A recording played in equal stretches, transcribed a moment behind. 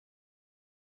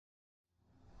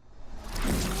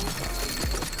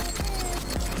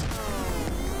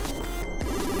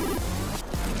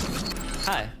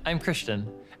Hi, I'm Christian,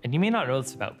 and you may not know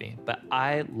this about me, but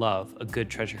I love a good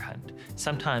treasure hunt.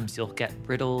 Sometimes you'll get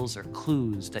riddles or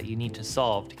clues that you need to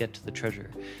solve to get to the treasure,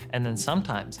 and then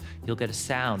sometimes you'll get a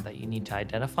sound that you need to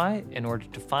identify in order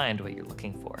to find what you're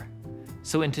looking for.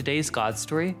 So in today's God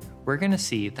story, we're going to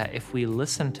see that if we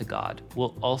listen to God,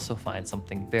 we'll also find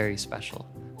something very special.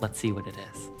 Let's see what it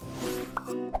is.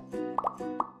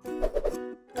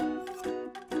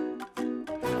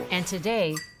 And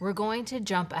today, we're going to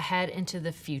jump ahead into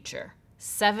the future,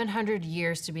 700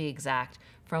 years to be exact,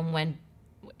 from when,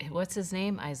 what's his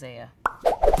name? Isaiah.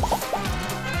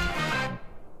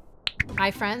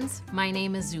 Hi friends, my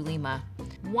name is Zulema.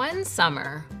 One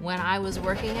summer, when I was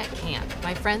working at camp,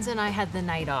 my friends and I had the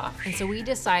night off, and so we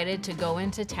decided to go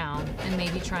into town and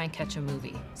maybe try and catch a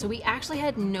movie. So we actually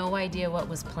had no idea what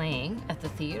was playing at the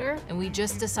theater, and we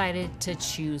just decided to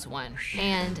choose one.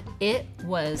 And it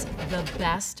was the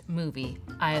best movie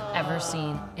I have ever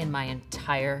seen in my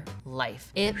entire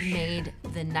life. It made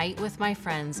the night with my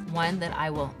friends one that I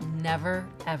will never,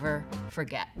 ever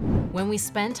forget. When we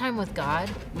spend time with God,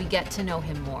 we get to know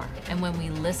Him more. And when we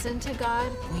listen to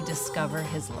God, we discover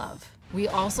His love. We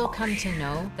also come to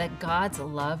know that God's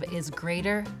love is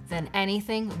greater than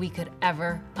anything we could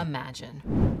ever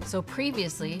imagine. So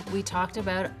previously, we talked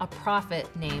about a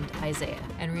prophet named Isaiah.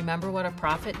 And remember what a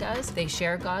prophet does? They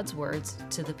share God's words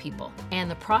to the people. And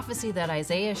the prophecy that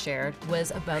Isaiah shared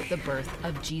was about the birth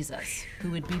of Jesus,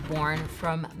 who would be born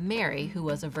from Mary, who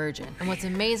was a virgin. And what's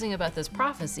amazing about this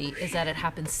prophecy is that it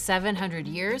happened 700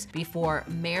 years before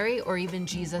Mary or even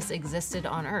Jesus existed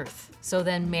on earth. So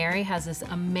then Mary has this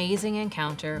amazing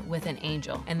encounter with an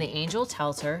angel, and the angel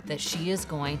tells her that she is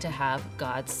going to have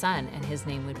God's son, and his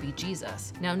name would be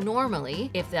Jesus. Now, normally,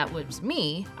 if that was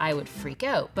me, I would freak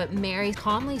out, but Mary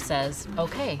calmly says,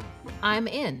 okay, I'm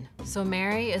in. So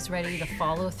Mary is ready to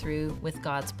follow through with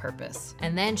God's purpose.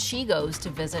 And then she goes to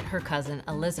visit her cousin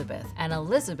Elizabeth, and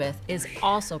Elizabeth is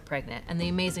also pregnant. And the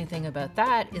amazing thing about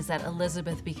that is that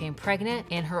Elizabeth became pregnant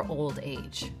in her old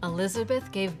age.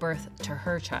 Elizabeth gave birth to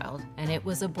her child, and it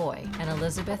was a boy. And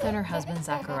Elizabeth and her husband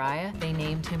Zachariah, they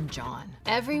named him John.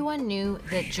 Everyone knew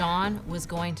that John was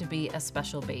going to be a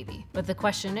special baby. But the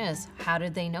question is, how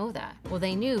did they know that? Well,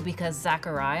 they knew because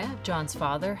Zachariah, John's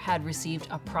father, had received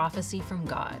a prophecy from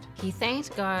God. He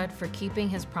thanked God for keeping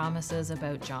his promises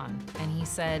about John. And he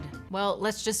said, well,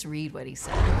 let's just read what he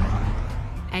said.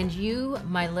 And you,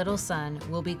 my little son,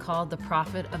 will be called the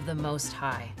prophet of the Most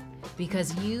High,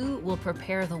 because you will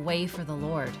prepare the way for the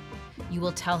Lord. You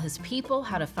will tell his people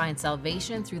how to find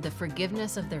salvation through the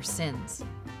forgiveness of their sins.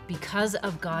 Because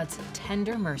of God's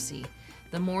tender mercy,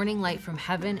 the morning light from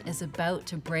heaven is about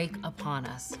to break upon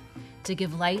us, to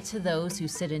give light to those who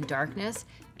sit in darkness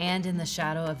and in the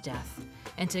shadow of death,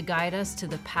 and to guide us to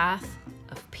the path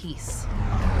of peace.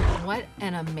 What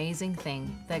an amazing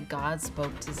thing that God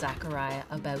spoke to Zachariah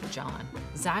about John.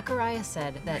 Zachariah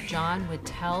said that John would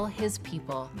tell his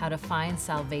people how to find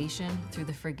salvation through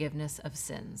the forgiveness of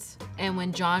sins. And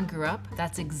when John grew up,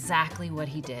 that's exactly what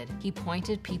he did. He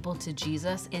pointed people to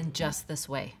Jesus in just this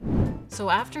way. So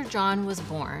after John was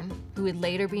born, who would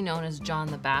later be known as John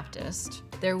the Baptist,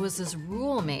 there was this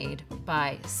rule made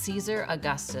by Caesar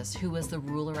Augustus, who was the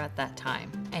ruler at that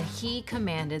time. And he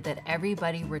commanded that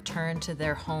everybody return to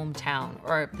their hometown,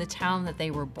 or the town that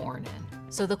they were born in.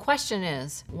 So the question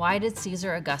is, why did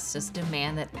Caesar Augustus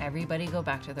demand that everybody go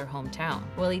back to their hometown?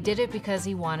 Well, he did it because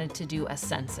he wanted to do a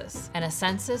census. And a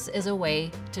census is a way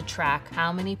to track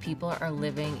how many people are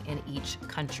living in each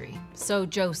country. So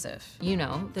Joseph, you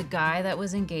know, the guy that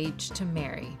was engaged to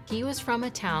Mary, he was from a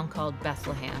town called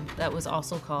Bethlehem that was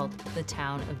also called the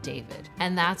town of David.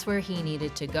 And that's where he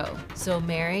needed to go. So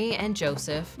Mary and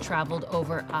Joseph traveled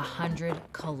over 100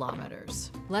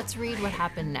 kilometers. Let's read what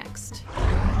happened next.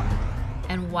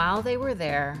 And while they were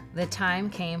there, the time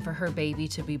came for her baby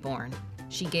to be born.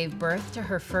 She gave birth to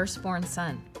her firstborn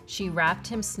son. She wrapped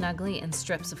him snugly in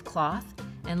strips of cloth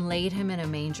and laid him in a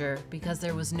manger because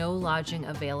there was no lodging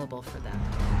available for them.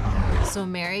 So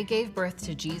Mary gave birth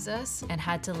to Jesus and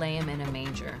had to lay him in a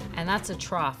manger. And that's a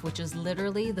trough, which is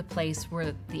literally the place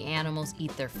where the animals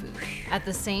eat their food. At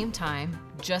the same time,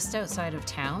 just outside of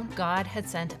town, God had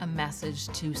sent a message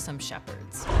to some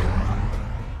shepherds.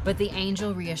 But the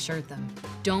angel reassured them.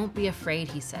 Don't be afraid,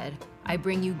 he said. I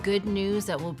bring you good news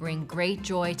that will bring great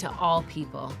joy to all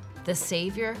people. The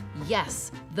Savior,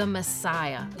 yes, the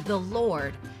Messiah, the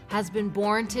Lord, has been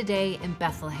born today in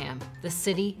Bethlehem, the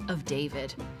city of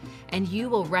David. And you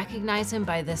will recognize him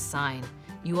by this sign.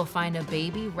 You will find a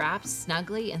baby wrapped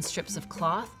snugly in strips of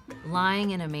cloth,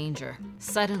 lying in a manger.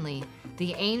 Suddenly,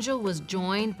 the angel was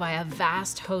joined by a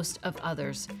vast host of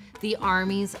others, the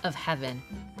armies of heaven,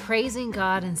 praising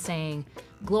God and saying,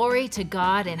 "Glory to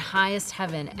God in highest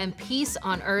heaven, and peace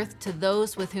on earth to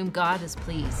those with whom God is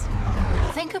pleased."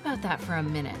 Think about that for a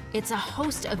minute. It's a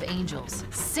host of angels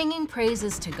singing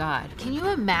praises to God. Can you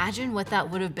imagine what that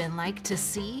would have been like to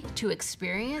see, to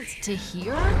experience, to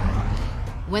hear?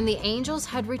 When the angels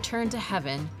had returned to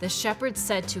heaven, the shepherds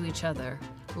said to each other,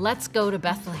 "Let's go to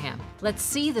Bethlehem. Let's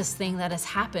see this thing that has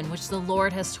happened, which the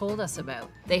Lord has told us about."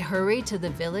 They hurried to the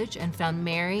village and found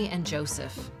Mary and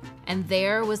Joseph. And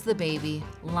there was the baby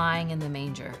lying in the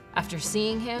manger. After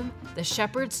seeing him, the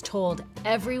shepherds told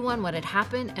everyone what had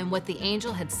happened and what the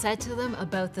angel had said to them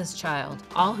about this child.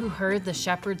 All who heard the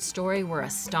shepherd's story were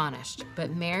astonished,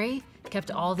 but Mary kept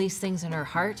all these things in her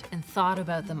heart and thought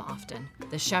about them often.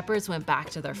 The shepherds went back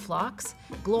to their flocks,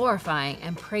 glorifying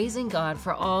and praising God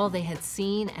for all they had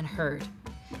seen and heard.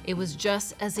 It was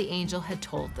just as the angel had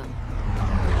told them.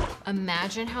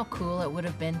 Imagine how cool it would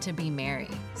have been to be Mary,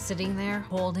 sitting there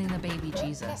holding the baby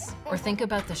Jesus. Or think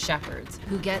about the shepherds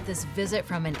who get this visit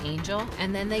from an angel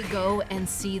and then they go and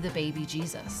see the baby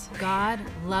Jesus. God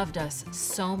loved us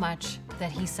so much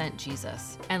that he sent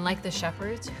Jesus. And like the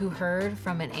shepherds who heard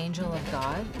from an angel of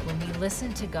God, when we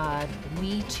listen to God,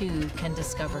 we too can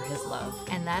discover his love.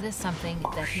 And that is something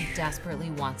that he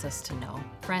desperately wants us to know.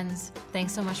 Friends,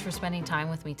 thanks so much for spending time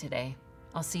with me today.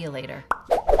 I'll see you later.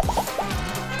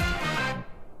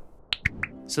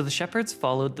 So the shepherds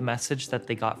followed the message that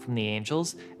they got from the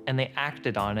angels, and they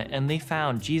acted on it, and they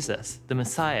found Jesus, the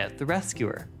Messiah, the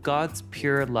rescuer, God's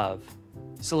pure love.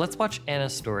 So let's watch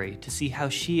Anna's story to see how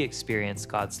she experienced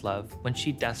God's love when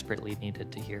she desperately needed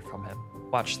to hear from him.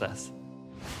 Watch this.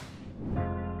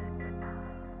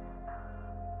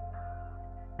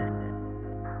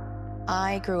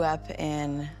 I grew up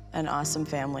in an awesome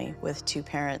family with two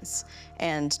parents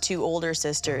and two older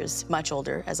sisters, much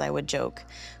older, as I would joke,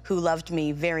 who loved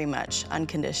me very much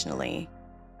unconditionally.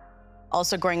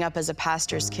 Also, growing up as a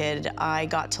pastor's kid, I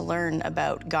got to learn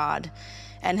about God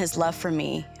and his love for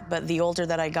me. But the older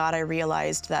that I got, I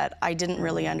realized that I didn't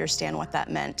really understand what that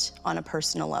meant on a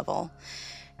personal level.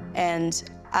 And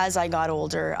as I got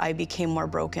older, I became more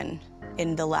broken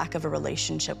in the lack of a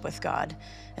relationship with God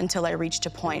until I reached a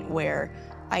point where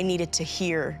I needed to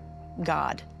hear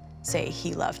God say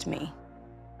he loved me.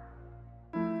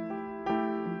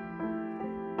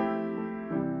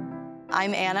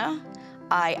 I'm Anna.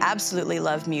 I absolutely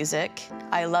love music.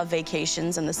 I love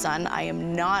vacations in the sun. I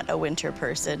am not a winter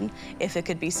person. If it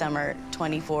could be summer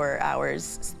 24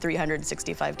 hours,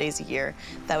 365 days a year,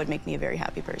 that would make me a very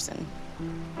happy person.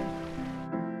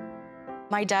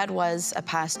 My dad was a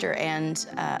pastor and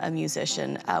a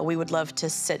musician. We would love to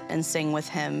sit and sing with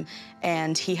him,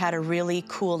 and he had a really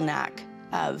cool knack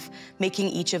of making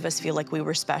each of us feel like we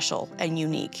were special and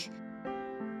unique.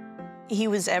 He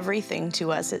was everything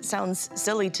to us. It sounds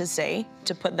silly to say,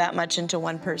 to put that much into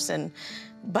one person,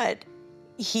 but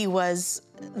he was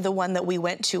the one that we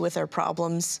went to with our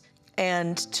problems,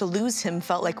 and to lose him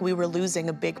felt like we were losing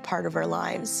a big part of our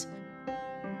lives.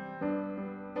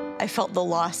 I felt the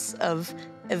loss of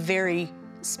a very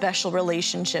special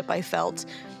relationship. I felt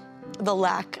the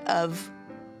lack of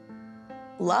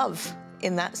love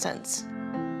in that sense.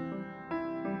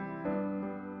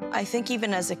 I think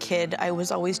even as a kid, I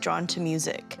was always drawn to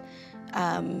music.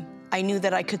 I knew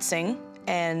that I could sing,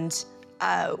 and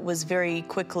was very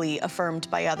quickly affirmed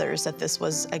by others that this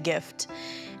was a gift,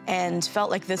 and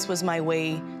felt like this was my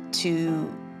way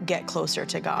to get closer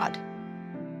to God.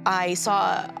 I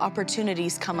saw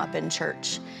opportunities come up in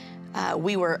church.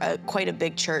 We were quite a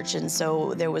big church, and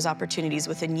so there was opportunities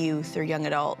within youth or young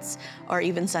adults, or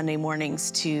even Sunday mornings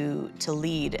to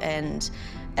lead. And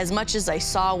as much as I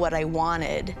saw what I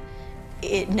wanted,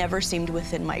 it never seemed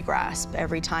within my grasp.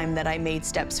 Every time that I made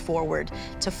steps forward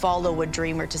to follow a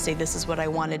dream or to say this is what I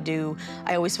want to do,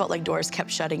 I always felt like doors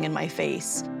kept shutting in my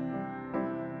face.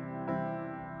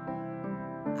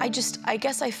 I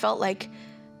guess I felt like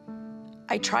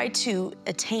I tried to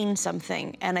attain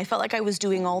something, and I felt like I was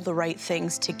doing all the right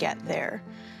things to get there.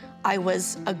 I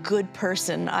was a good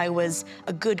person. I was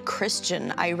a good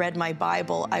Christian. I read my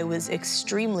Bible. I was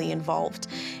extremely involved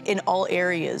in all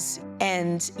areas.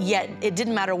 And yet, it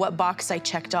didn't matter what box I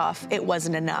checked off, it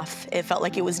wasn't enough. It felt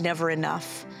like it was never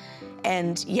enough.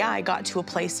 And yeah, I got to a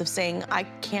place of saying, I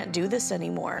can't do this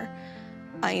anymore.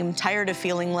 I am tired of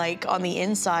feeling like on the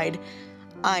inside,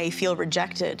 I feel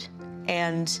rejected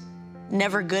and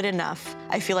never good enough.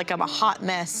 I feel like I'm a hot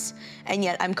mess, and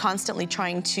yet I'm constantly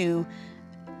trying to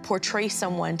portray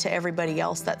someone to everybody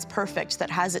else that's perfect, that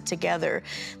has it together,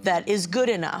 that is good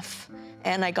enough.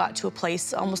 And I got to a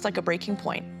place almost like a breaking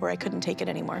point where I couldn't take it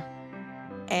anymore.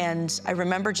 And I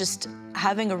remember just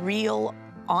having a real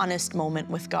honest moment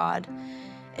with God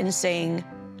and saying,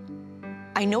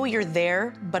 I know you're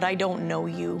there, but I don't know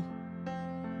you.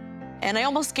 And I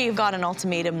almost gave God an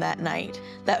ultimatum that night.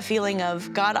 That feeling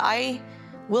of, God, I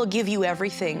will give you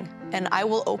everything, and I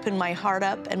will open my heart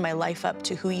up and my life up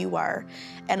to who you are,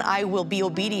 and I will be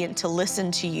obedient to listen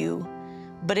to you.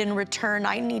 But in return,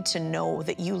 I need to know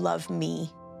that you love me.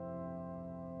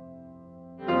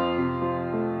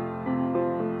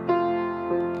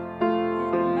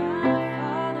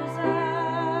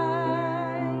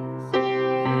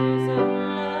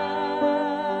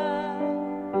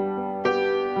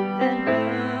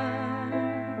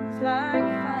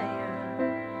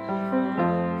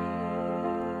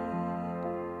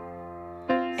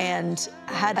 And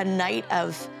had a night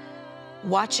of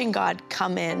watching God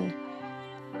come in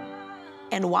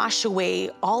and wash away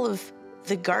all of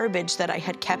the garbage that I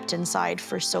had kept inside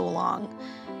for so long.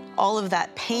 All of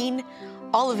that pain,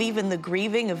 all of even the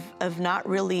grieving of not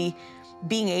really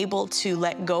being able to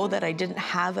let go that I didn't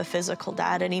have a physical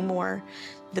dad anymore.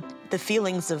 The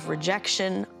feelings of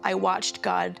rejection, I watched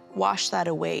God wash that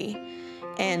away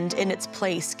and in its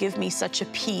place give me such a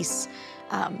peace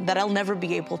that I'll never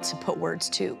be able to put words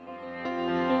to.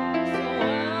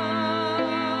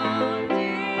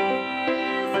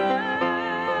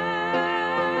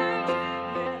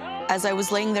 As I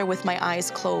was laying there with my eyes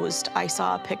closed, I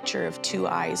saw a picture of two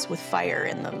eyes with fire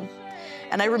in them.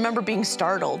 And I remember being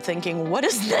startled, thinking, what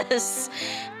is this?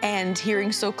 And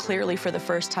hearing so clearly for the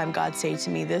first time God say to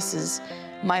me, this is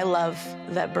my love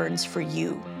that burns for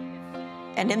you.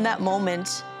 And in that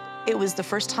moment, it was the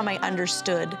first time I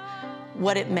understood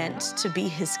what it meant to be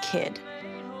his kid.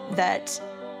 That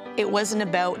it wasn't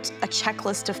about a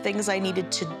checklist of things I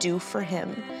needed to do for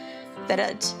him. That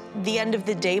at the end of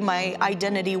the day, my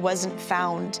identity wasn't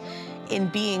found in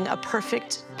being a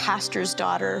perfect pastor's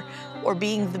daughter or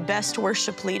being the best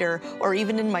worship leader or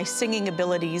even in my singing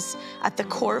abilities. At the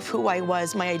core of who I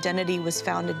was, my identity was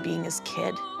found in being his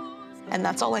kid. And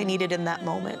that's all I needed in that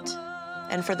moment.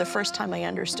 And for the first time, I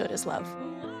understood his love.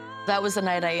 That was the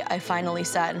night I finally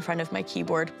sat in front of my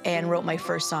keyboard and wrote my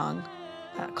first song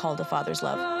called A Father's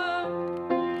Love.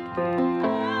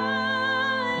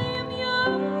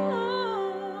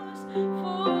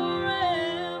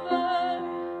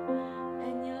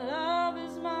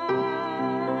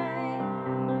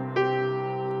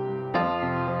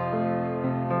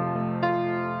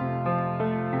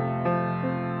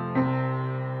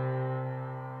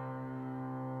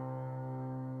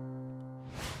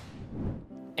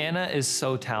 Anna is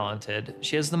so talented.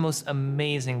 She has the most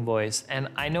amazing voice, and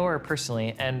I know her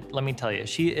personally, and let me tell you,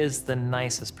 she is the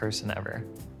nicest person ever.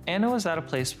 Anna was at a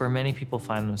place where many people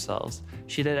find themselves.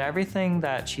 She did everything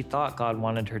that she thought God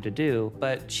wanted her to do,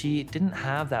 but she didn't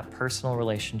have that personal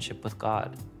relationship with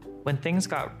God. When things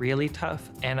got really tough,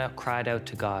 Anna cried out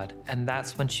to God, and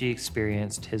that's when she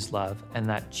experienced his love, and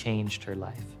that changed her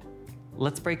life.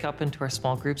 Let's break up into our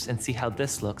small groups and see how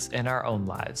this looks in our own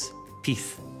lives.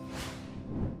 Peace.